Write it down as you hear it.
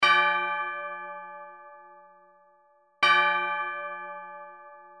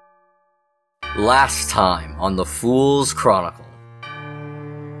Last time on the Fool's Chronicle.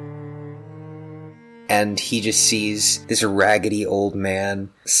 And he just sees this raggedy old man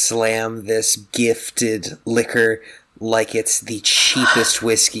slam this gifted liquor like it's the cheapest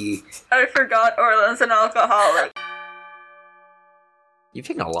whiskey. I forgot Orlan's an alcoholic. You've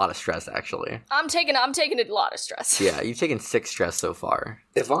taken a lot of stress, actually. I'm taking a lot of stress. Yeah, you've taken 6 stress so far.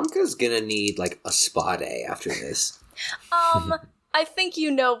 Ivanka's gonna need, like, a spa day after this. I think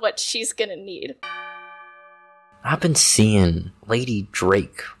you know what she's gonna need. I've been seeing Lady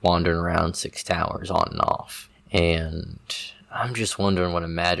Drake wandering around 6 Towers on and off, and I'm just wondering what a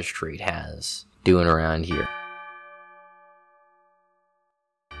magistrate has doing around here.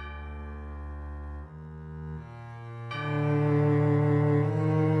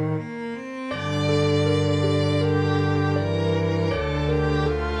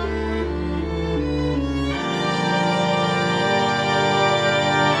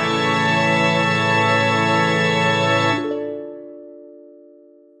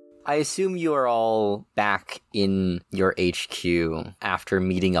 I assume you are all back in your HQ after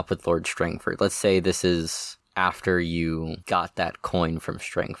meeting up with Lord Strangford. Let's say this is after you got that coin from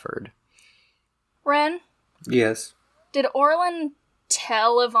Strangford. Ren? Yes. Did Orlan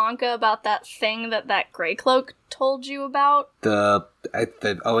tell Ivanka about that thing that Grey Cloak told you about? The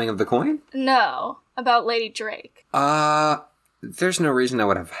owing of the coin? No, about Lady Drake. There's no reason I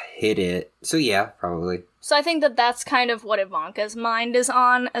would have hid it. So yeah, probably. So I think that's kind of what Ivanka's mind is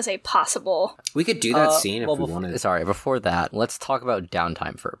on as a possible... We could do that scene if we wanted. Sorry, before that, let's talk about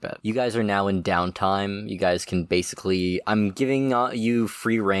downtime for a bit. You guys are now in downtime. You guys can basically... I'm giving you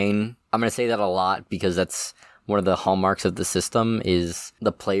free reign. I'm going to say that a lot because that's one of the hallmarks of the system is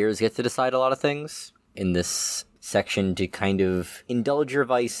the players get to decide a lot of things in this section to kind of indulge your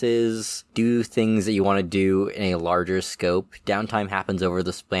vices, do things that you want to do in a larger scope. Downtime happens over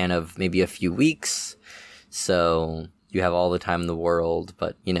the span of maybe a few weeks. So you have all the time in the world,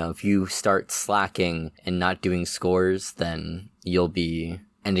 but, you know, if you start slacking and not doing scores, then you'll be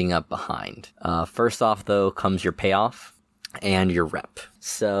ending up behind. First off, though, comes your payoff and your rep.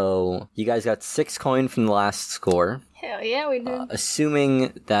 So you guys got 6 coin from the last score. Hell yeah, we did.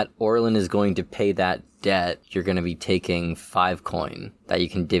 Assuming that Orlan is going to pay that debt, you're going to be taking 5 coin that you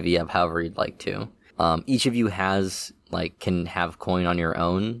can divvy up however you'd like to. Each of you can have coin on your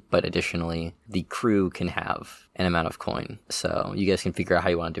own, but additionally, the crew can have an amount of coin. So you guys can figure out how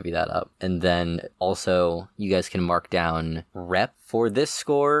you want to divvy that up. And then also, you guys can mark down rep. For this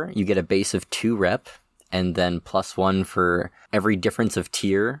score, you get a base of 2 rep, and then +1 for every difference of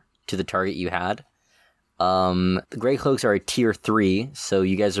tier to the target you had. The Grey Cloaks are a tier 3, so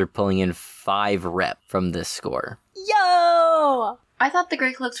you guys are pulling in 5 rep from this score. Yo! I thought the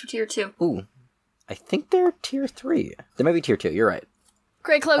Grey Cloaks were tier 2. Ooh. I think they're tier 3. They might be tier 2, you're right.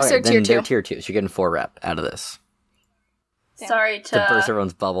 Grey Cloaks are tier 2. They're tier 2, so you're getting 4 rep out of this. Damn. Sorry To burst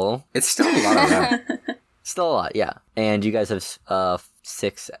everyone's bubble. It's still a lot of rep. Still a lot, yeah. And you guys have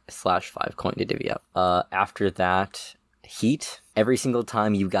 6/5 coin to divvy up. After that, heat. Every single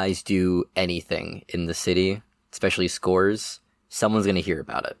time you guys do anything in the city, especially scores, someone's going to hear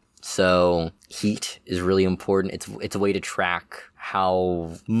about it. So heat is really important. It's a way to track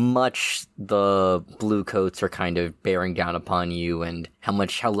how much the blue coats are kind of bearing down upon you and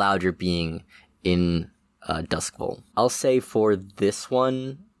how loud you're being in Duskfall. I'll say for this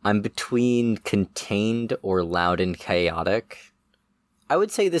one, I'm between contained or loud and chaotic. I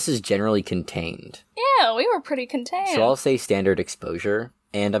would say this is generally contained. Yeah, we were pretty contained. So I'll say standard exposure.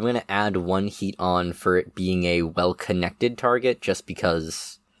 And I'm going to add 1 heat on for it being a well-connected target just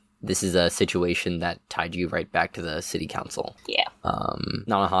because this is a situation that tied you right back to the city council. Yeah.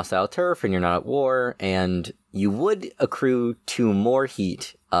 Not on hostile turf, and you're not at war, and you would accrue 2 more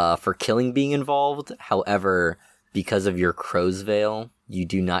heat for killing being involved. However, because of your Crow's Veil, you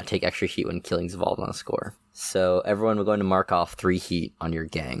do not take extra heat when killing's involved on a score. So everyone, we're going to mark off 3 heat on your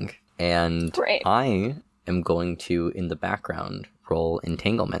gang. And Great. I am going to, in the background, roll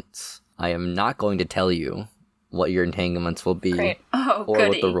entanglements. I am not going to tell you what your entanglements will be or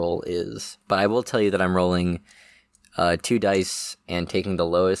what the roll is. But I will tell you that I'm rolling 2 dice and taking the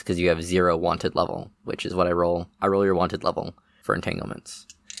lowest because you have 0 wanted level, which is what I roll. I roll your wanted level for entanglements.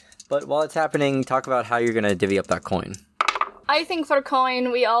 But while it's happening, talk about how you're going to divvy up that coin. I think for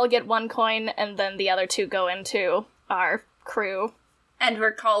coin, we all get 1 coin, and then the other 2 go into our crew. And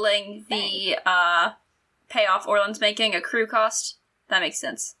we're calling the payoff Orlan's making a crew cost. That makes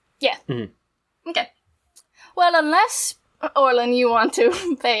sense. Yeah. Mm-hmm. Okay. Well, unless, Orlan, you want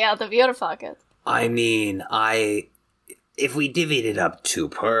to pay out of your pocket. I mean, if we divvied it up 2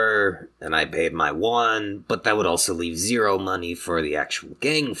 per, and I paid my 1, but that would also leave 0 money for the actual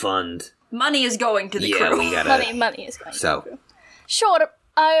gang fund, Money is going to the Yeah, crew. we gotta. Money is going. So, Sure.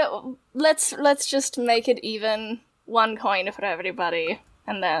 Let's just make it even. 1 coin for everybody,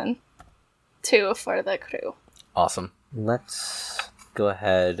 and then 2 for the crew. Awesome. Let's go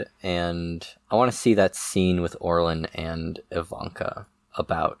ahead and I want to see that scene with Orlin and Ivanka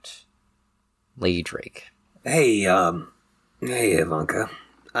about Lady Drake. hey, Ivanka.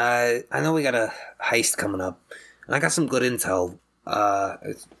 I know we got a heist coming up, and I got some good intel.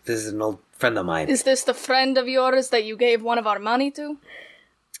 This is an old friend of mine. Is this the friend of yours that you gave one of our money to?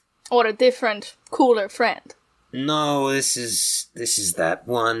 Or a different, cooler friend? No, this is that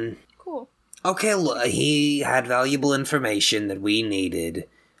one. Cool. Okay, look, he had valuable information that we needed,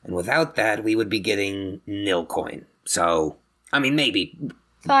 and without that, we would be getting nil coin. So, I mean, maybe.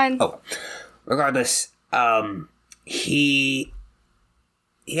 Fine. Oh, regardless, he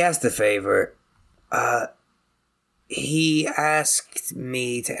asked a favor. He asked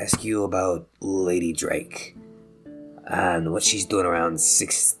me to ask you about Lady Drake and what she's doing around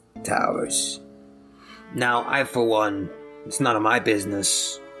Six Towers. Now, I, for one, it's none of my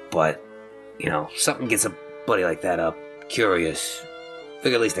business, but, you know, something gets a buddy like that up, curious.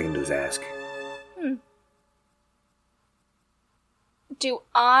 Figure the least I can do is ask. Do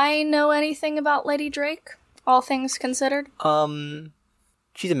I know anything about Lady Drake? All things considered?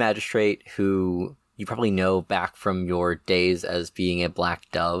 She's a magistrate who you probably know back from your days as being a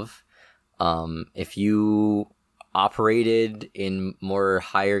Black Dove. If you operated in more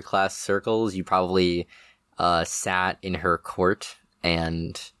higher class circles, you probably sat in her court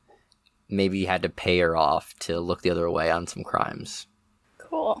and maybe had to pay her off to look the other way on some crimes.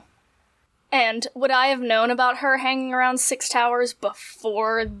 Cool. And would I have known about her hanging around Six Towers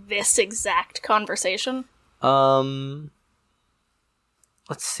before this exact conversation? Let's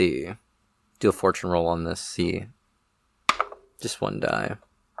see. Do a fortune roll on this, see. Just 1 die.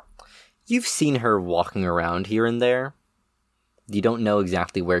 You've seen her walking around here and there. You don't know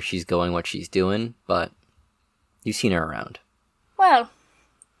exactly where she's going, what she's doing, but you've seen her around. Well,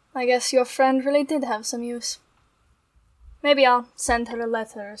 I guess your friend really did have some use. Maybe I'll send her a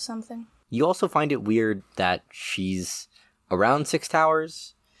letter or something. You also find it weird that she's around Six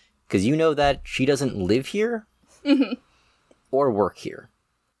Towers, because you know that she doesn't live here or work here.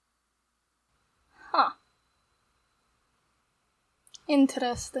 Huh.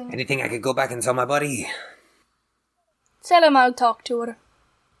 Interesting. Anything I could go back and tell my buddy? Tell him I'll talk to her.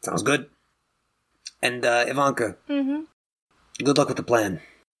 Sounds good. And, Ivanka. Good luck with the plan.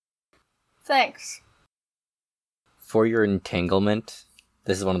 Thanks. For your entanglement,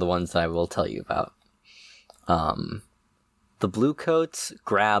 this is one of the ones I will tell you about. The Bluecoats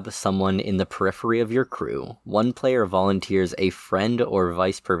grab someone in the periphery of your crew. One player volunteers a friend or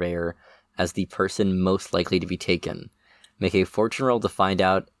vice purveyor as the person most likely to be taken. Make a fortune roll to find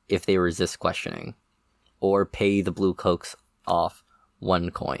out if they resist questioning. Or pay the Bluecoats off 1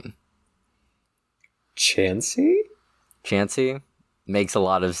 coin. Chansey? Chansey? Makes a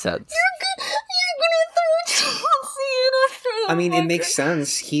lot of sense. You're gonna throw Chelsea in after the I mean, it bunker. makes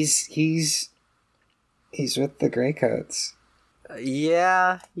sense. He's with the Greycoats.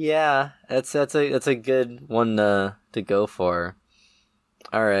 Yeah. That's a good one to go for.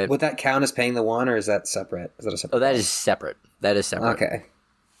 All right. Would that count as paying the 1, or is that separate? Is that a separate? Oh, that is separate. Okay.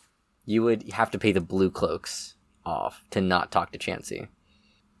 You would have to pay the Blue Cloaks off to not talk to Chansey.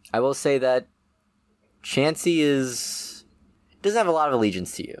 I will say that Chansey doesn't have a lot of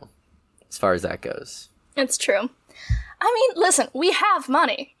allegiance to you, as far as that goes. It's true. I mean, listen, we have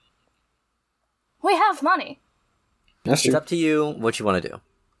money. That's It's true. up to you what you want to do.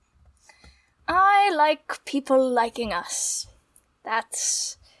 I like people liking us. I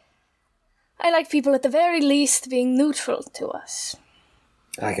like people at the very least being neutral to us.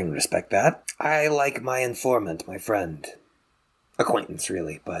 I can respect that. I like my informant, my friend. Acquaintance,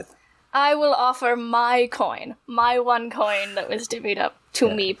 really, but... I will offer my coin, my 1 coin that was divvied up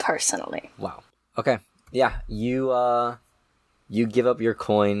to me personally. Wow. Okay. Yeah, you give up your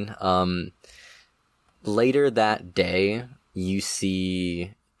coin. Later that day, you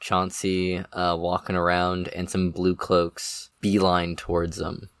see Chauncey walking around and some Blue Cloaks beeline towards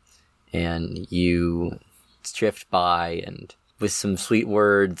them. And you drift by and with some sweet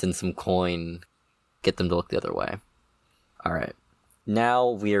words and some coin, get them to look the other way. All right. Now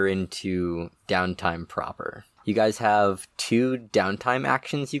we're into downtime proper. You guys have 2 downtime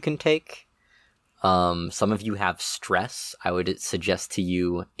actions you can take. Some of you have stress. I would suggest to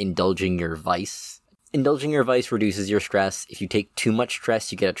you indulging your vice. Indulging your vice reduces your stress. If you take too much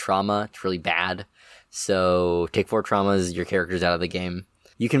stress, you get a trauma. It's really bad. So take 4 traumas, your character's out of the game.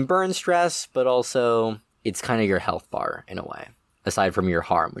 You can burn stress, but also it's kind of your health bar in a way. aside from your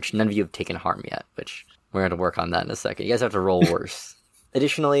harm, which none of you have taken harm yet, which we're going to work on that in a second. You guys have to roll worse.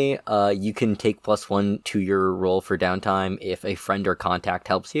 Additionally, you can take +1 to your roll for downtime if a friend or contact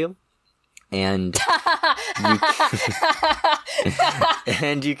helps you. And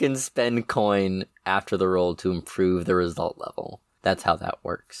and you can spend coin after the roll to improve the result level. That's how that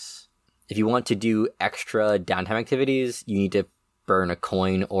works. If you want to do extra downtime activities, you need to burn a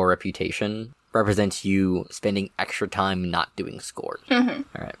coin or reputation. Represents you spending extra time not doing scores. All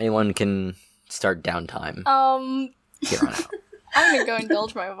right, anyone can start downtime. Here on out. I'm gonna go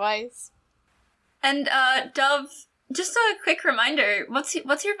indulge my vice. And Dove, just a quick reminder, what's your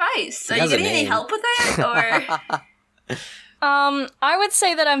vice? Are you has a getting any name. help with it? Or I would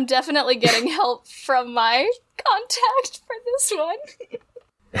say that I'm definitely getting help from my contact for this one.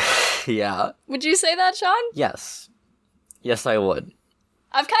 Yeah. Would you say that, Sean? Yes. Yes, I would.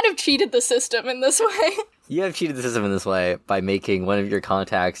 I've kind of cheated the system in this way. You have cheated the system in this way by making one of your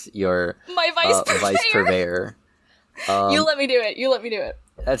contacts your My vice purveyor. vice purveyor. You let me do it.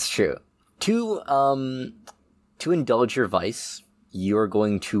 That's true. To indulge your vice, you're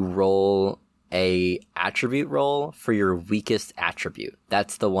going to roll a attribute roll for your weakest attribute.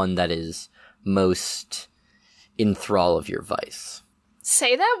 That's the one that is most in thrall of your vice.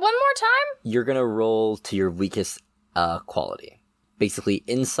 Say that one more time? You're gonna roll to your weakest quality. Basically,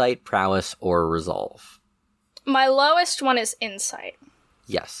 insight, prowess, or resolve. My lowest one is insight.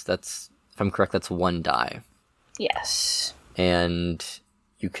 Yes, that's, if I'm correct, that's 1 die. Yes. And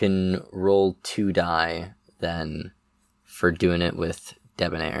you can roll 2 die then for doing it with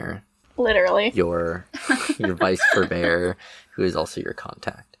Debonair, Literally. your vice purveyor, who is also your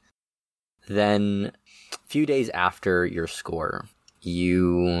contact. Then, a few days after your score,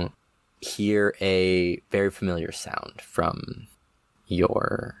 you hear a very familiar sound from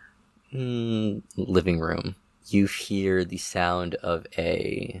your living room. You hear the sound of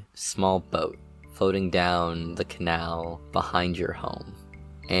a small boat floating down the canal behind your home.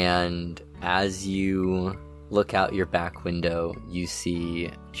 And as you look out your back window, you see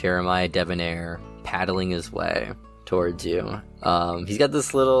Jeremiah Debonair paddling his way towards you. He's got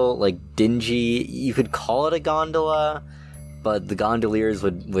this little, like, dingy, you could call it a gondola, but the gondoliers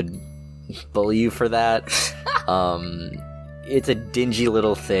would bully you for that. It's a dingy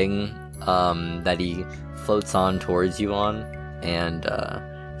little thing that he floats on towards you on, and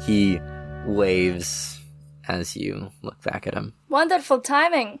he waves as you look back at him. Wonderful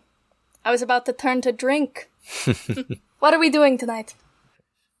timing. I was about to turn to drink. What are we doing tonight?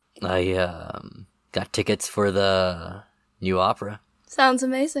 I got tickets for the new opera. Sounds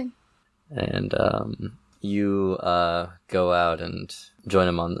amazing. And you go out and join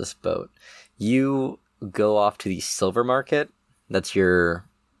him on this boat. You go off to the silver market. That's your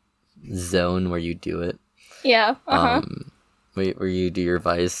zone where you do it. Yeah, Where you do your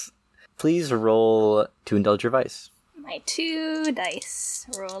vice. Please roll to indulge your vice. My 2 dice.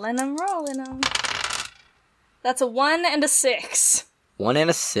 Rolling them. That's a 1 and a 6. 1 and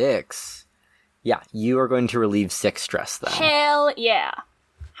a 6. Yeah, you are going to relieve 6 stress then. Hell yeah.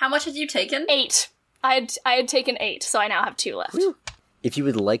 how much had you taken? 8. I had taken 8, so I now have 2 left. If you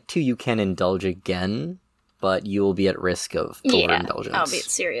would like to, you can indulge again, but you will be at risk of overindulgence. I'll be at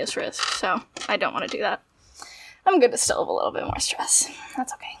serious risk, so I don't want to do that. I'm good to still have a little bit more stress.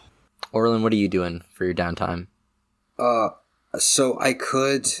 That's okay. Orlin, what are you doing for your downtime? So I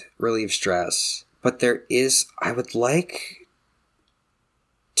could relieve stress, but I would like...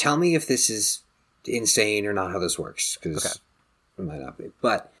 Tell me if this is insane or not how this works, because it might not be.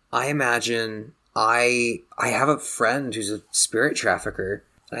 But I imagine I have a friend who's a spirit trafficker,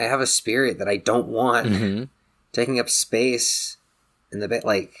 and I have a spirit that I don't want taking up space in the bit.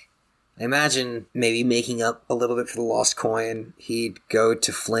 Like, I imagine maybe making up a little bit for the lost coin. He'd go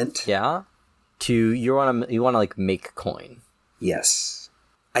to Flint. Yeah? You want to like make coin. Yes.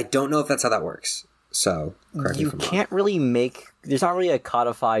 I don't know if that's how that works. So, correct me You if I'm wrong. can't really make... There's not really a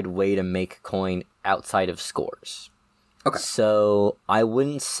codified way to make coin outside of scores. Okay. So, I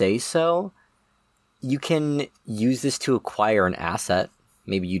wouldn't say so. You can use this to acquire an asset.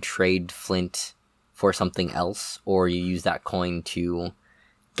 Maybe you trade Flint for something else, or you use that coin to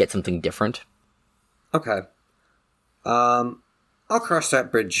get something different. Okay. I'll cross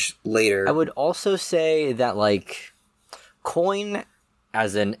that bridge later. I would also say that, like, coin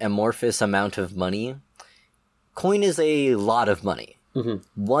as an amorphous amount of money, coin is a lot of money.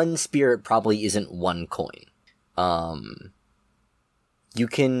 One spirit probably isn't one coin. I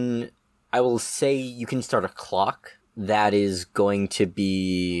will say you can start a clock that is going to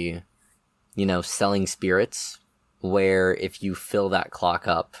be, selling spirits, where if you fill that clock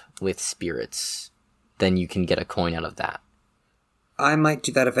up with spirits, then you can get a coin out of that. I might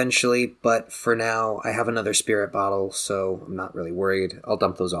do that eventually, but for now, I have another spirit bottle, so I'm not really worried. I'll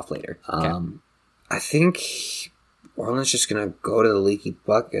dump those off later. Okay. I think Orland's just gonna go to the leaky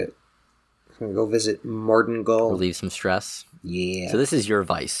bucket. I'm gonna go visit Mordengull. Relieve some stress. Yeah. So this is your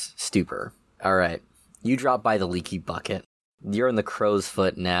vice, stupor. All right. You drop by the leaky bucket. You're in the crow's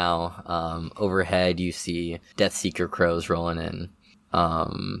foot now. Overhead, you see Deathseeker crows rolling in.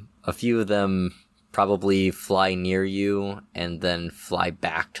 A few of them probably fly near you and then fly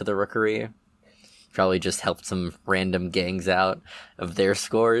back to the rookery. Probably just helped some random gangs out of their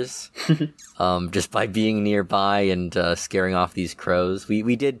scores just by being nearby and scaring off these crows.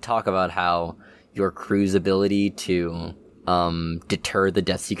 We did talk about how your crew's ability to deter the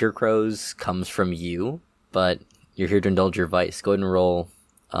Deathseeker crows comes from you, but you're here to indulge your vice. Go ahead and roll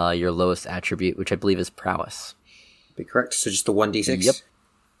your lowest attribute, which I believe is prowess. Be correct. So just the 1d6? Yep.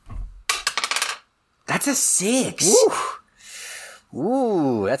 That's a 6!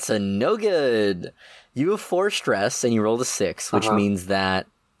 Ooh, that's a no good. You have 4 stress and you rolled a 6, which means that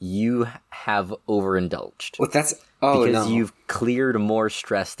you have overindulged. Well, that's... Oh, because no. you've cleared more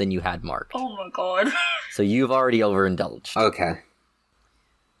stress than you had marked. Oh my god. So you've already overindulged. Okay.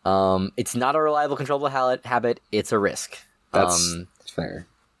 It's not a reliable, controllable habit. It's a risk. That's fair.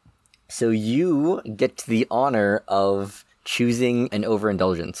 So you get the honor of choosing an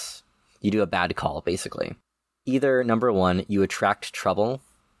overindulgence. You do a bad call, basically. Either, number 1, you attract trouble.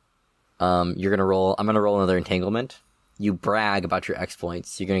 I'm going to roll another entanglement. You brag about your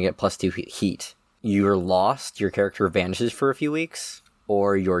exploits. You're going to get +2 heat. You're lost. Your character vanishes for a few weeks.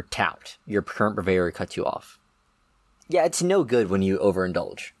 Or you're tapped. Your current purveyor cuts you off. Yeah, it's no good when you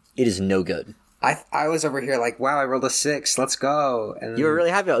overindulge. It is no good. I was over here like, wow, I rolled a 6. Let's go. And You were really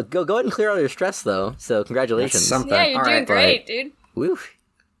happy. Go ahead and clear all your stress, though. So congratulations. That's something. Yeah, you're All doing right, great, dude. Woo.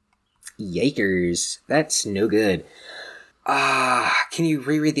 Yakers. That's no good. Can you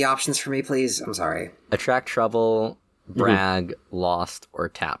reread the options for me, please? I'm sorry. Attract trouble, brag, lost, or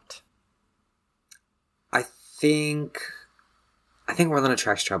tapped. I think Orland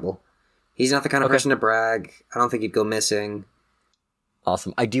attracts trouble. He's not the kind of person to brag. I don't think he'd go missing.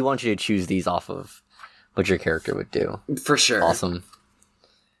 Awesome. I do want you to choose these off of what your character would do. For sure. Awesome.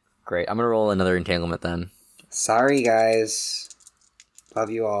 Great. I'm going to roll another entanglement then. Sorry, guys.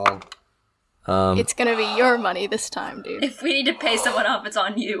 Love you all. It's gonna be your money this time, dude. If we need to pay someone off, it's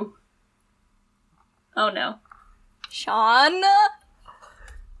on you. Oh no. Sean?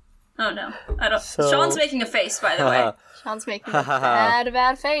 Oh no. I don't. So- Sean's making a face, by the way. Sean's making a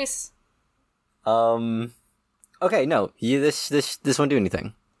bad face. Okay, no. This won't do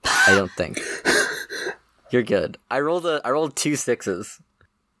anything. I don't think. You're good. I rolled 2 6s.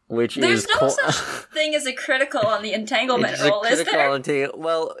 Which There's is no such thing as a critical on the entanglement roll, is there?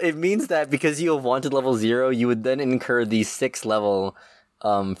 Well, it means that because you have wanted level 0, you would then incur the 6th level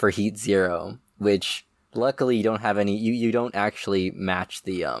for heat 0, which luckily you don't have any. You don't actually match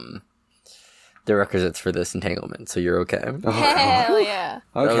the requisites for this entanglement, so you're okay. Hell yeah.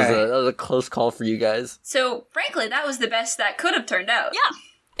 Okay. That was a close call for you guys. So, frankly, that was the best that could have turned out. Yeah.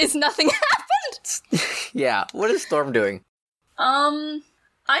 It's nothing happened. Yeah. What is Storm doing?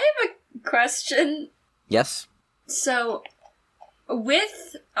 I have a question. Yes. So,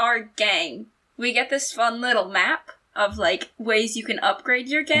 with our gang, we get this fun little map of, like, ways you can upgrade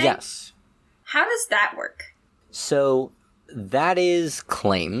your gang. Yes. How does that work? So that is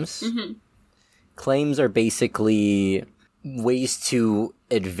claims. Mm-hmm. Claims are basically ways to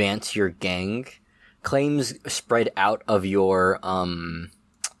advance your gang. Claims spread out of your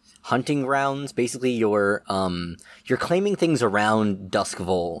hunting grounds. Basically, you're claiming things around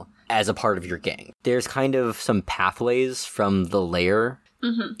Duskville as a part of your gang. There's kind of some pathways from the lair.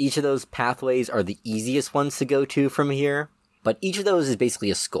 Mm-hmm. Each of those pathways are the easiest ones to go to from here, but each of those is basically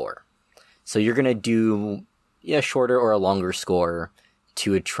a score. So you're gonna do a shorter or a longer score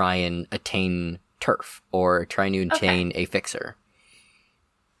to try and attain turf or try and attain a fixer.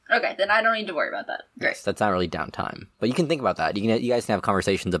 Okay, then I don't need to worry about that. Great. Yes, that's not really downtime, but you can think about that. You guys can have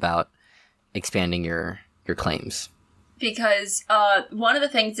conversations about expanding your claims. Because one of the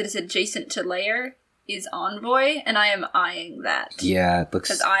things that is adjacent to layer is Envoy, and I am eyeing that. Yeah, it looks...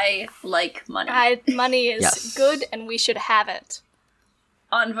 Because I like money. Money is Yes. good, and we should have it.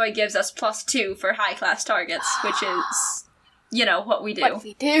 Envoy gives us +2 for high-class targets, which is, what we do. What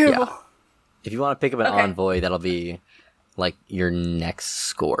we do. Yeah. If you want to pick up an Okay. envoy, that'll be like your next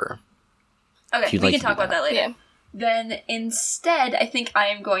score. Okay, If you'd we like can to talk do about that later. Yeah. Then instead, I think I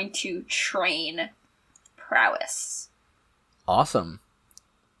am going to train prowess. Awesome.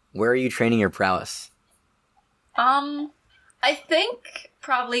 Where are you training your prowess? I think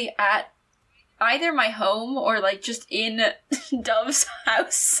probably at either my home or, like, just in Dove's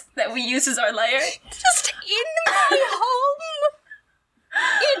house that we use as our lair. Just in my home?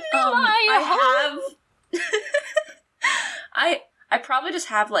 In my home? I probably just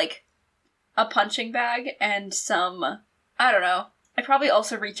have, like, a punching bag and some, I don't know. I probably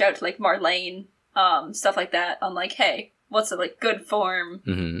also reach out to, like, Marlene, stuff like that, on, like, hey, what's a, like, good form?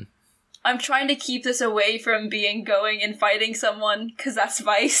 Mm-hmm. I'm trying to keep this away from going and fighting someone, because that's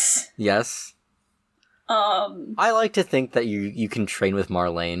vice. Yes. I like to think that you can train with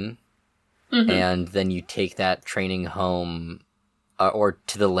Marlene, and then you take that training home, or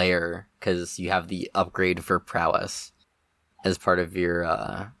to the lair, because you have the upgrade for prowess as part of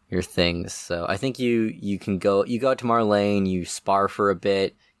your things. So I think you go out to Marlene, you spar for a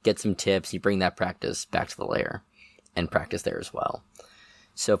bit, get some tips, you bring that practice back to the lair, and practice there as well.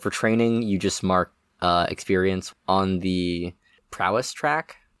 So for training, you just mark experience on the prowess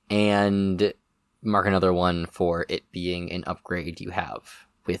track, and mark another one for it being an upgrade you have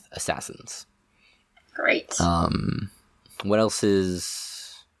with assassins. Great. What else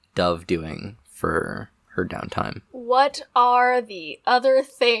is Dove doing for her downtime? What are the other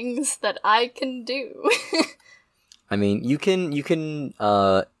things that I can do? I mean, you can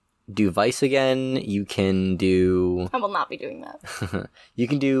do Vice again. You can do... I will not be doing that. You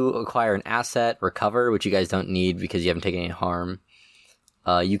can do acquire an asset, recover, which you guys don't need because you haven't taken any harm.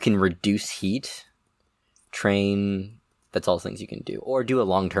 You can reduce heat, train. That's all things you can do. Or do a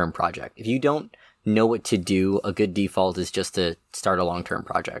long-term project. If you don't know what to do, a good default is just to start a long-term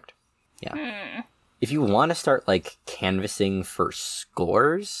project. Yeah. If you want to start, like, canvassing for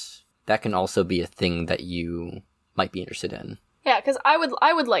scores, that can also be a thing that you might be interested in. Yeah, because I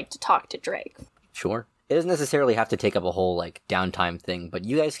would like to talk to Drake. Sure. It doesn't necessarily have to take up a whole, like, downtime thing, but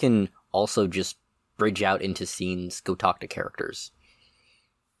you guys can also just bridge out into scenes, go talk to characters.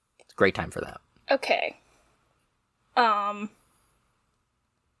 It's a great time for that. Okay.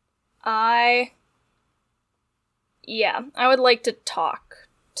 I would like to talk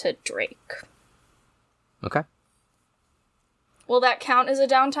to Drake. Okay. Will that count as a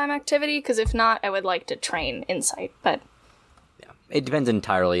downtime activity? Because if not, I would like to train insight, but... Yeah. It depends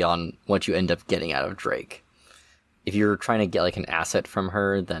entirely on what you end up getting out of Drake. If you're trying to get, like, an asset from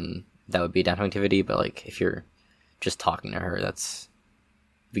her, then that would be a downtime activity, but, like, if you're just talking to her, that's...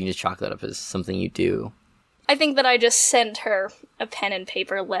 You can just chalk that up as something you do. I think that I just sent her a pen and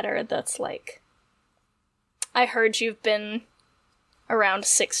paper letter that's like, I heard you've been around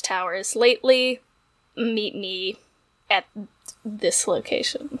 6 Towers lately. Meet me at this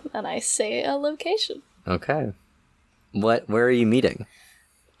location. And I say a location. Okay. Where are you meeting?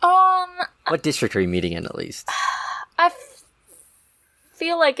 What district are you meeting in, at least? I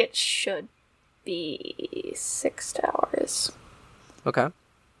feel like it should be 6 Towers. Okay.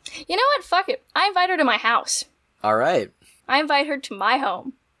 You know what? Fuck it. I invite her to my house. All right. I invite her to my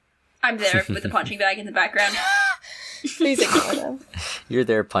home. I'm there with the punching bag in the background. Please ignore them. You're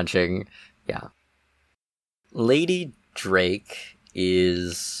there punching. Yeah. Lady Drake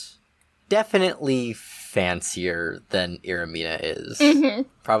is definitely fancier than Iramina is.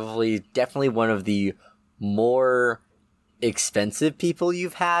 Mm-hmm. Definitely one of the more expensive people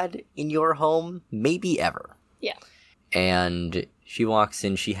you've had in your home, maybe ever. Yeah. And she walks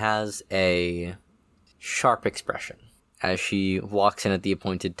in, she has a sharp expression. As she walks in at the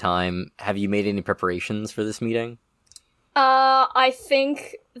appointed time, have you made any preparations for this meeting? I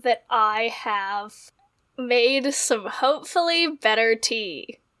think that I have made some hopefully better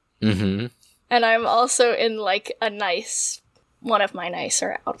tea. Mm-hmm. And I'm also in, like, one of my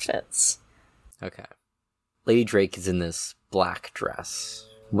nicer outfits. Okay. Lady Drake is in this black dress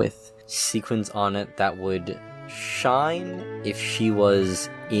with sequins on it that would shine if she was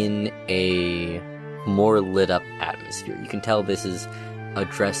in a more lit up atmosphere. You can tell this is a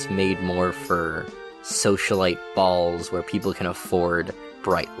dress made more for socialite balls where people can afford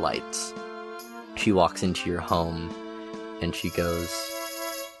bright lights. She walks into your home and she goes,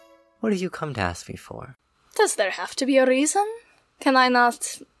 "What did you come to ask me for?" Does there have to be a reason? Can I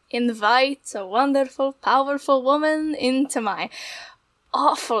not invite a wonderful, powerful woman into my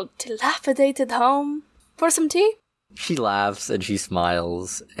awful, dilapidated home for some tea? She laughs and she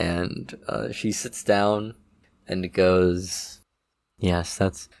smiles and she sits down and goes, "Yes,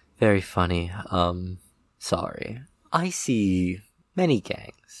 that's very funny. Sorry. I see many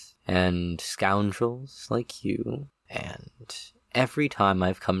gangs and scoundrels like you, and every time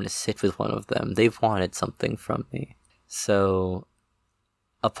I've come to sit with one of them, they've wanted something from me. So,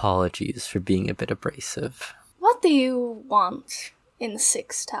 apologies for being a bit abrasive." What do you want in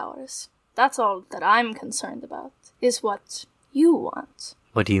 6 Towers? That's all that I'm concerned about, is what you want.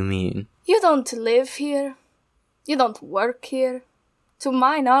 What do you mean? You don't live here. You don't work here. To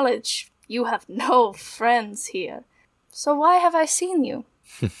my knowledge, you have no friends here. So why have I seen you?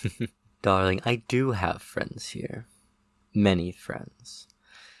 Darling, I do have friends here. Many friends.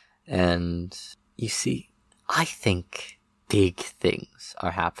 And, you see, I think big things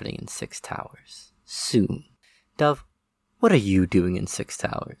are happening in Six Towers. Soon. Dove, what are you doing in Six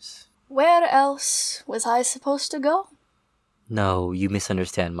Towers? Where else was I supposed to go? No, you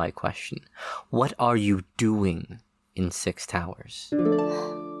misunderstand my question. What are you doing in Six Towers?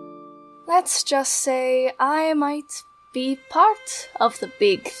 Let's just say I might be part of the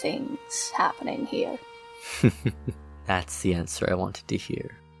big things happening here. That's the answer I wanted to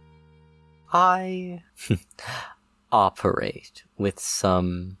hear. I operate with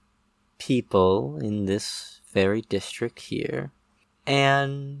some people in this very district here,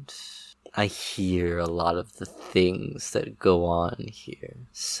 and I hear a lot of the things that go on here.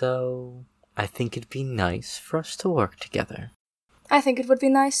 So I think it'd be nice for us to work together. I think it would be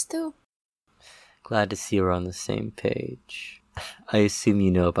nice too. Glad to see we're on the same page. I assume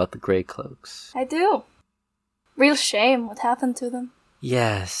you know about the Grey Cloaks. I do. Real shame what happened to them.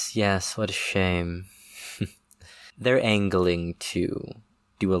 Yes, what a shame. They're angling to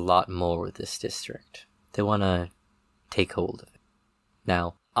do a lot more with this district. They want to take hold of it.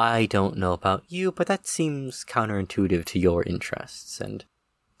 Now, I don't know about you, but that seems counterintuitive to your interests, and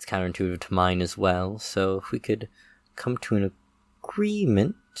it's counterintuitive to mine as well, so if we could come to an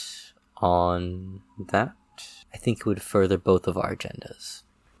agreement on that, I think it would further both of our agendas.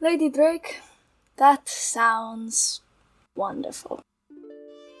 Lady Drake, that sounds wonderful.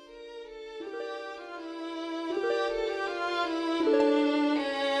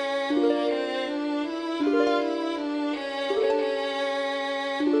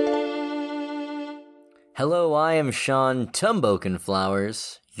 Hello, I am Sean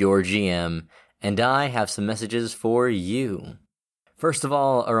Tumbokenflowers, your GM, and I have some messages for you. First of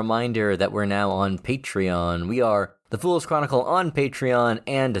all, a reminder that we're now on Patreon. We are The Fool's Chronicle on Patreon,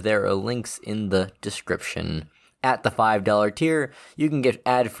 and there are links in the description. At the $5 tier, you can get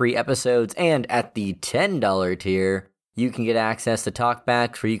ad-free episodes, and at the $10 tier, you can get access to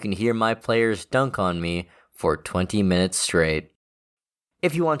talkbacks where you can hear my players dunk on me for 20 minutes straight.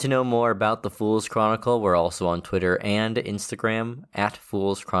 If you want to know more about The Fool's Chronicle, we're also on Twitter and Instagram at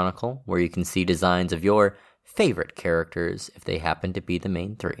Fool's Chronicle, where you can see designs of your favorite characters if they happen to be the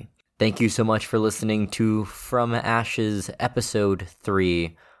main three. Thank you so much for listening to From Ashes Episode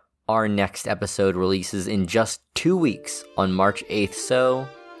 3. Our next episode releases in just 2 weeks on March 8th, so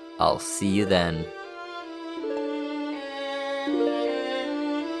I'll see you then.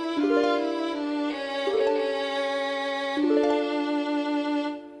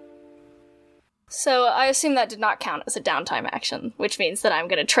 So I assume that did not count as a downtime action, which means that I'm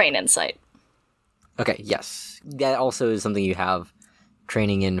going to train insight. Okay, yes. That also is something you have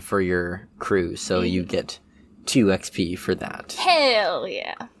training in for your crew, so you get 2 XP for that. Hell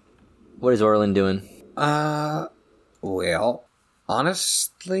yeah. What is Orlin doing? Well,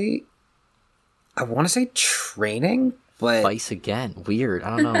 honestly, I want to say training, but... Vice again. Weird.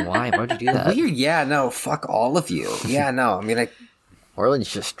 I don't know why. Why'd you do that? Weird, yeah, no, fuck all of you. Yeah, no, I mean,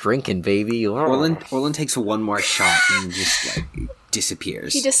 Orlin's just drinking, baby. Orlin takes one more shot and just,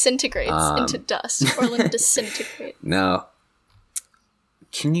 disappears. He disintegrates into dust. Orlin disintegrates. No.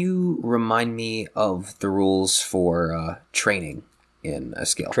 Can you remind me of the rules for training in a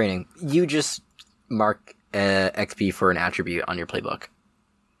skill? Training. You just mark XP for an attribute on your playbook.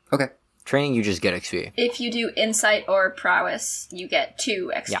 Okay. Training, you just get XP. If you do insight or prowess, you get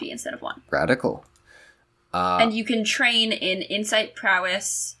 2 XP instead of 1. Radical. And you can train in insight,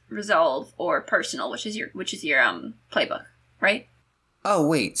 prowess, resolve, or personal, which is your playbook, right? Oh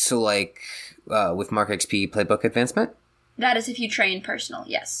wait, so with Mark XP playbook advancement? That is if you train personal,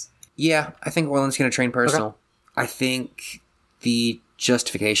 yes. Yeah, I think Orlin's going to train personal. Okay. I think the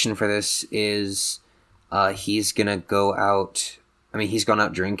justification for this is he's going to go out... I mean, he's gone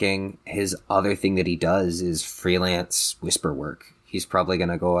out drinking. His other thing that he does is freelance whisper work. He's probably going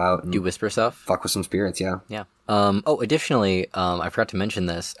to go out and... Do whisper stuff? Fuck with some spirits, yeah. Yeah. Additionally, I forgot to mention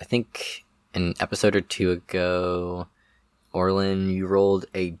this. I think an episode or 2 ago, Orlin, you rolled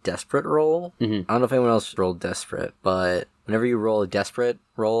a desperate roll. Mm-hmm. I don't know if anyone else rolled desperate, but whenever you roll a desperate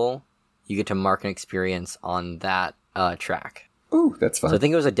roll, you get to mark an experience on that track. Ooh, that's fun. So I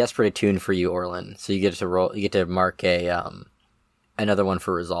think it was a desperate attune for you, Orlin. So you get to mark another one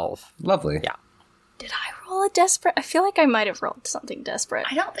for resolve. Lovely. Yeah. Did I roll a desperate? I feel like I might have rolled something desperate.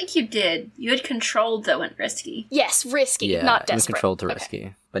 I don't think you did. You had controlled, though, and risky. Yes, risky, not desperate. Controlled to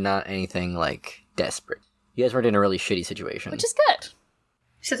risky, but not anything, desperate. You guys weren't in a really shitty situation. Which is good.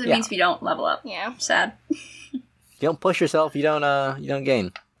 Except it Yeah. means we don't level up. Yeah. Sad. If you don't push yourself, you don't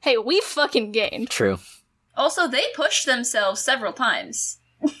gain. Hey, we fucking gained. True. Also, they pushed themselves several times.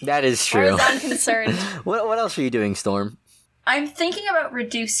 That is As true. far as I'm concerned. What else are you doing, Storm? I'm thinking about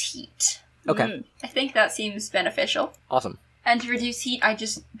reduce heat. Okay. I think that seems beneficial. Awesome. And to reduce heat, I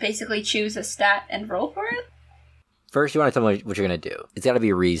just basically choose a stat and roll for it. First, you want to tell me what you're going to do. It's got to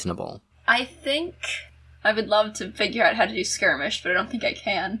be reasonable. I think I would love to figure out how to do skirmish, but I don't think I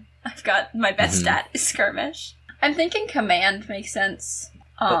can. I've got my best stat is skirmish. I'm thinking command makes sense.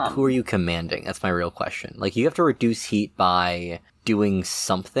 But who are you commanding? That's my real question. Like, you have to reduce heat by doing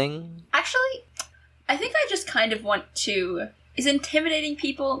something? Actually, I think I just kind of want to... Is intimidating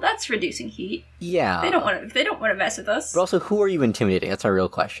people? That's reducing heat. Yeah. They don't want to mess with us. But also, who are you intimidating? That's my real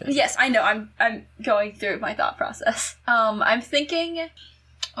question. Yes, I know. I'm going through my thought process. I'm thinking,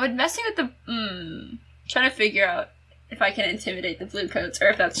 I'm messing with the trying to figure out if I can intimidate the blue coats or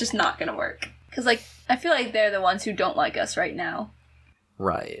if that's just not gonna work. Because like I feel like they're the ones who don't like us right now.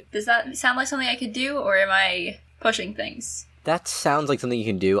 Right. Does that sound like something I could do, or am I pushing things? That sounds like something you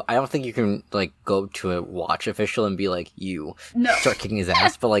can do. I don't think you can, like, go to a watch official and be like, you No. start kicking his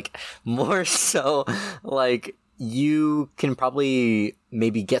ass, but, like, more so, like, you can probably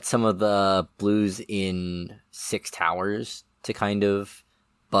maybe get some of the blues in 6 towers to kind of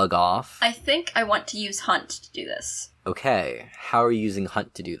bug off. I think I want to use Hunt to do this. Okay, how are you using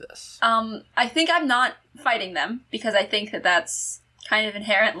Hunt to do this? I think I'm not fighting them because I think that that's kind of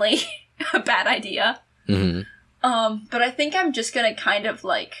inherently a bad idea. Mm-hmm. But I think I'm just gonna kind of,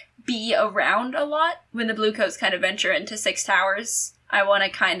 like, be around a lot when the blue coats kind of venture into 6 towers. I want to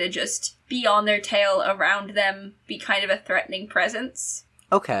kind of just be on their tail, around them, be kind of a threatening presence.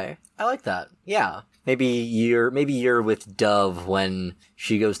 Okay, I like that. Yeah. Maybe you're with Dove when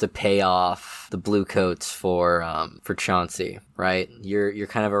she goes to pay off the blue coats for Chauncey, right? You're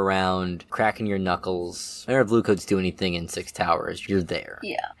kind of around, cracking your knuckles. Whenever blue coats do anything in 6 towers, you're there.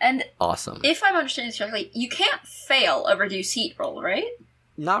 Yeah, and Awesome. if I'm understanding this correctly, you can't fail a reduce heat roll, right?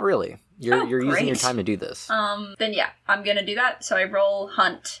 Not really. You're using your great. time to do this. Then yeah, I'm gonna do that. So I roll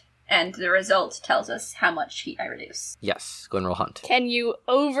Hunt, and the result tells us how much heat I reduce. Yes, go and roll Hunt. Can you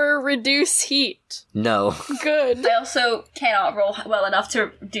over-reduce heat? No. Good. I also cannot roll well enough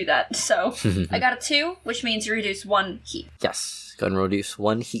to do that, so I got a 2, which means you reduce 1 heat. Yes, go and reduce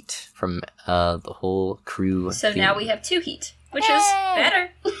 1 heat from the whole crew. So now we have 2 heat, which is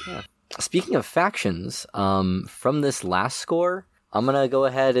better. Speaking of factions, from this last score, I'm gonna go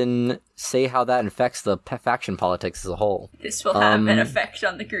ahead and say how that affects the faction politics as a whole. This will have an effect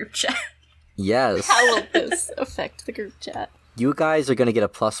on the group chat. Yes. How will this affect the group chat? You guys are gonna get a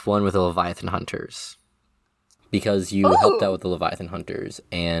 +1 with the Leviathan Hunters. Because you helped out with the Leviathan Hunters,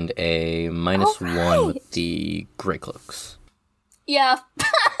 and a -1 with the Grey Cloaks. Yeah.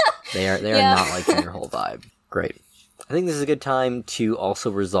 They are Yeah. not liking your whole vibe. Great. I think this is a good time to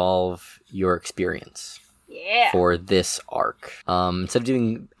also resolve your experience. Yeah. For this arc. Instead of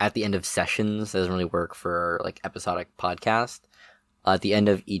doing at the end of sessions, that doesn't really work for like episodic podcast. At the end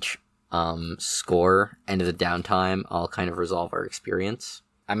of each score, end of the downtime, I'll kind of resolve our experience.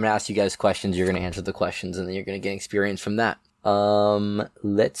 I'm gonna ask you guys questions, you're gonna answer the questions, and then you're gonna get experience from that.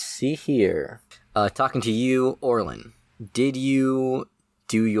 Let's see here. Talking to you, Orlin. Did you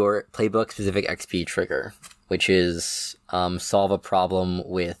do your playbook specific XP trigger, which is solve a problem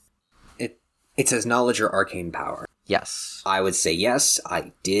with... It says knowledge or arcane power. Yes. I would say yes.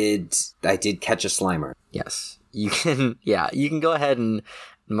 I did catch a Slimer. Yes. You can, you can go ahead and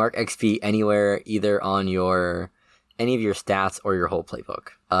mark XP anywhere, either on any of your stats or your whole playbook.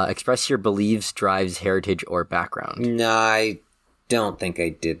 Express your beliefs, drives, heritage, or background. No, I don't think I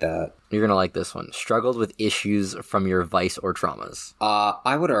did that. You're gonna like this one. Struggled with issues from your vice or traumas.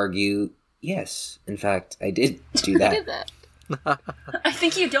 I would argue yes. In fact, I did do that. I did that. I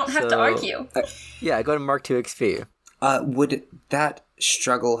think you don't have to argue. Yeah, go ahead and mark 2 XP. Would that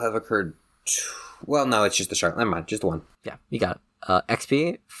struggle have occurred? Well, no, it's just the struggle. Never mind, just one. Yeah, you got it.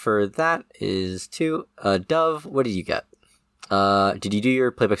 XP for that is 2. Dove, what did you get? Did you do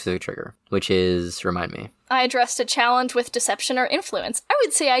your playbook specific trigger? Which is, remind me. I addressed a challenge with deception or influence. I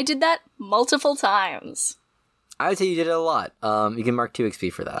would say I did that multiple times. I would say you did it a lot. You can mark 2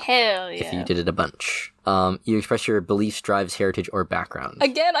 XP for that. Hell yeah. If you did it a bunch. You express your beliefs, drives, heritage, or background.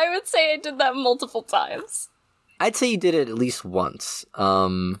 Again, I would say I did that multiple times. I'd say you did it at least once.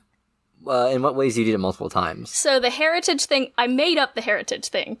 In what ways you did it multiple times? So the heritage thing, I made up the heritage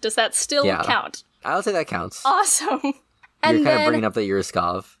thing. Does that still count? I would say that counts. Awesome. You're And kind of bringing up that you're a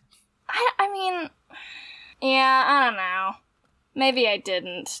Skav. I mean, yeah, I don't know. Maybe I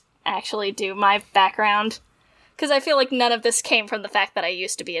didn't actually do my background. Because I feel like none of this came from the fact that I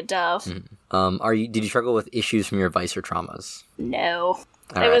used to be a dove. Did you struggle with issues from your vice or traumas? No. All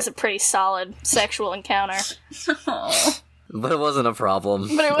It right. was a pretty solid sexual encounter. But it wasn't a problem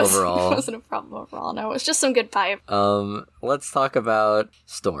But it overall. wasn't a problem overall. No, it was just some good pipe. Let's talk about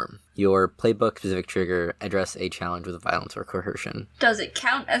Storm. Your playbook specific trigger, address a challenge with violence or coercion. Does it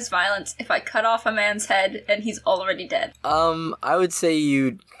count as violence if I cut off a man's head and he's already dead? I would say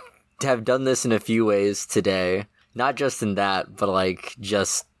you have done this in a few ways today. Not just in that, but like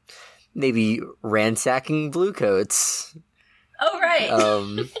just maybe ransacking bluecoats. Oh, right.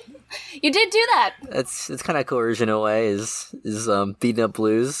 You did do that! It's kind of coercion in a way, is beating up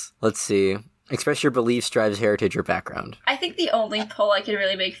blues. Let's see. Express your beliefs, drives heritage, or background. I think the only pull I can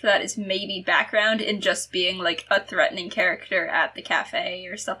really make for that is maybe background in just being, like, a threatening character at the cafe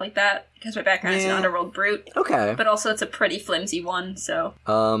or stuff like that. Because my background is an underworld brute. Okay. But also it's a pretty flimsy one, so...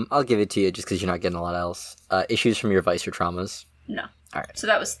 I'll give it to you just because you're not getting a lot else. Issues from your vice or traumas. No. Alright. So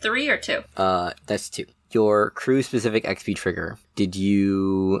that was 3 or 2? That's 2. Your crew-specific XP trigger. Did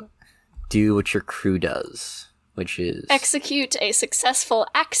you do what your crew does? Which is... Execute a successful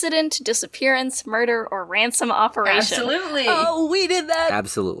accident, disappearance, murder, or ransom operation. Absolutely! Oh, we did that!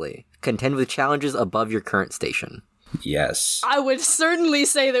 Absolutely. Contend with challenges above your current station. Yes. I would certainly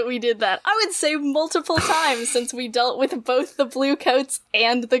say that we did that. I would say multiple times since we dealt with both the blue coats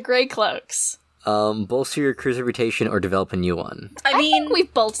and the gray cloaks. Bolster your crew's reputation or develop a new one. I mean... think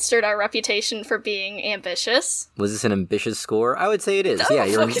we've bolstered our reputation for being ambitious. Was this an ambitious score? I would say it is. Yeah,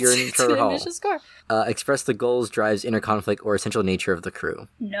 you're in It's Charter an Hall. ambitious score. Express the goals, drives, inner conflict, or essential nature of the crew.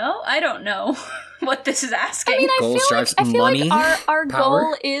 No, I don't know what this is asking. I mean, Goals, drives, I feel money, like our power?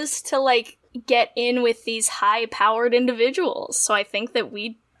 goal is to, like, get in with these high-powered individuals. So I think that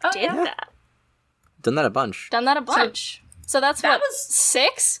we did that. Done that a bunch. Done that a bunch. So that's that what, was-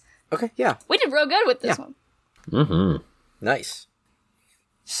 6? Okay, yeah. We did real good with this Yeah. one. Mm-hmm. Nice.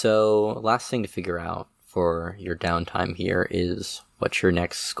 So, last thing to figure out for your downtime here is what your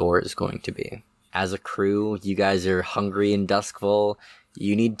next score is going to be. As a crew, you guys are hungry and duskful.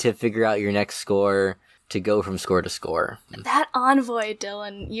 You need to figure out your next score to go from score to score. That envoy,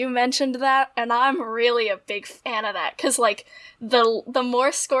 Dylan, you mentioned that, and I'm really a big fan of that, because, like, the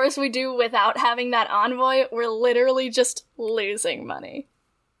more scores we do without having that envoy, we're literally just losing money.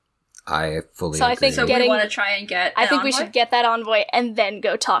 I fully So I agree. think so getting- we want to try and get I an think we envoy? should get that envoy and then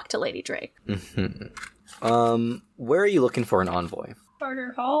go talk to Lady Drake. Where are you looking for an envoy?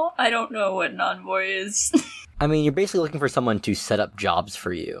 Charter Hall? I don't know what an envoy is. I mean, you're basically looking for someone to set up jobs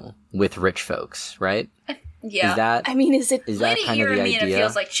for you with rich folks, right? yeah. Is that I mean, is it... is that Lady kind of the Iramina idea?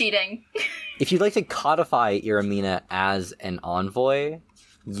 feels like cheating. If you'd like to codify Iramina as an envoy,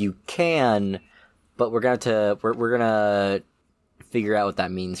 you can, but we're gonna figure out what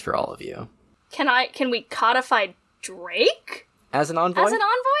that means for all of you. Can we codify Drake As an envoy? as an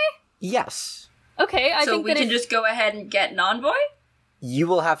envoy? Yes. Okay, I so think we that can if... just go ahead and get an envoy? You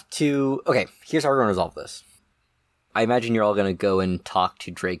will have to... Okay, here's how we're going to resolve this. I imagine you're all going to go and talk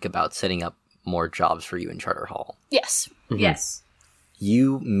to Drake about setting up more jobs for you in Charter Hall. Yes. Yes.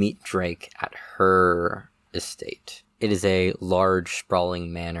 You meet Drake at her estate. It is a large,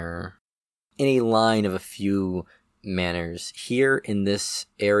 sprawling manor in a line of a few manors. Here in this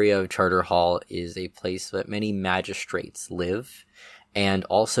area of Charter Hall is a place that many magistrates live, and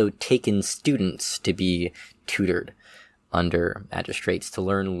also taken students to be tutored under magistrates to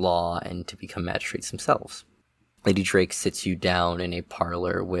learn law and to become magistrates themselves. Lady Drake sits you down in a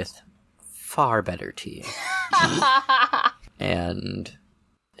parlor with far better tea. And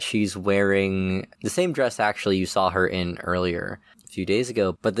she's wearing the same dress actually you saw her in earlier a few days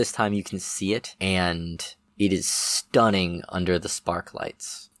ago, but this time you can see it, and it is stunning under the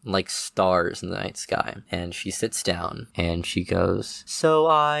sparklights, like stars in the night sky. And she sits down and she goes, "So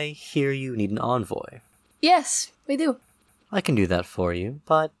I hear you need an envoy. Yes, we do. I can do that for you,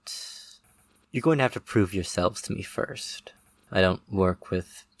 but you're going to have to prove yourselves to me first. I don't work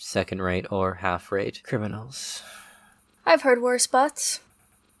with second-rate or half-rate criminals." I've heard worse butts.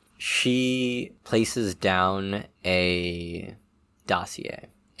 She places down a dossier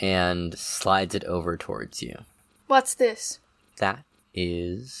and slides it over towards you. What's this? That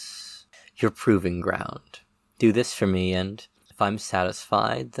is your proving ground. Do this for me, and if I'm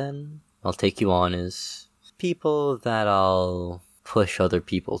satisfied, then I'll take you on as people that I'll push other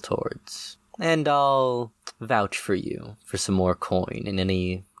people towards. And I'll vouch for you for some more coin in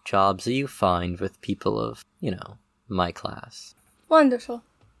any jobs that you find with people of, my class. Wonderful.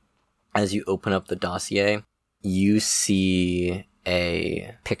 As you open up the dossier, you see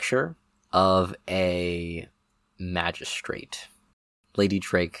a picture of a magistrate. Lady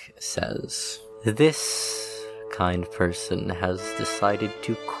Drake says, "This kind person has decided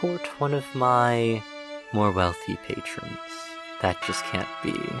to court one of my more wealthy patrons. That just can't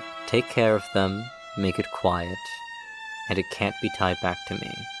be. Take care of them, make it quiet, and it can't be tied back to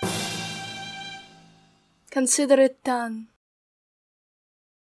me. Consider it done.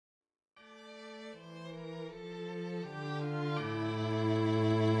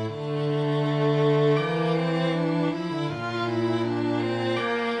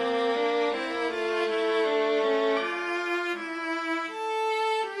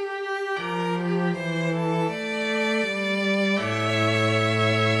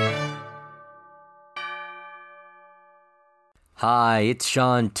 Hi, it's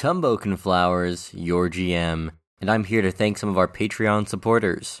Sean Tumbokenflowers, your GM, and I'm here to thank some of our Patreon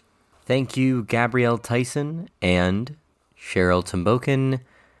supporters. Thank you, Gabrielle Tyson and Cheryl Tumboken,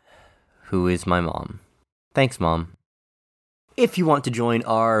 who is my mom. Thanks, Mom. If you want to join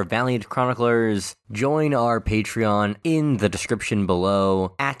our Valiant Chroniclers, join our Patreon in the description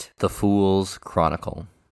below at The Fool's Chronicle.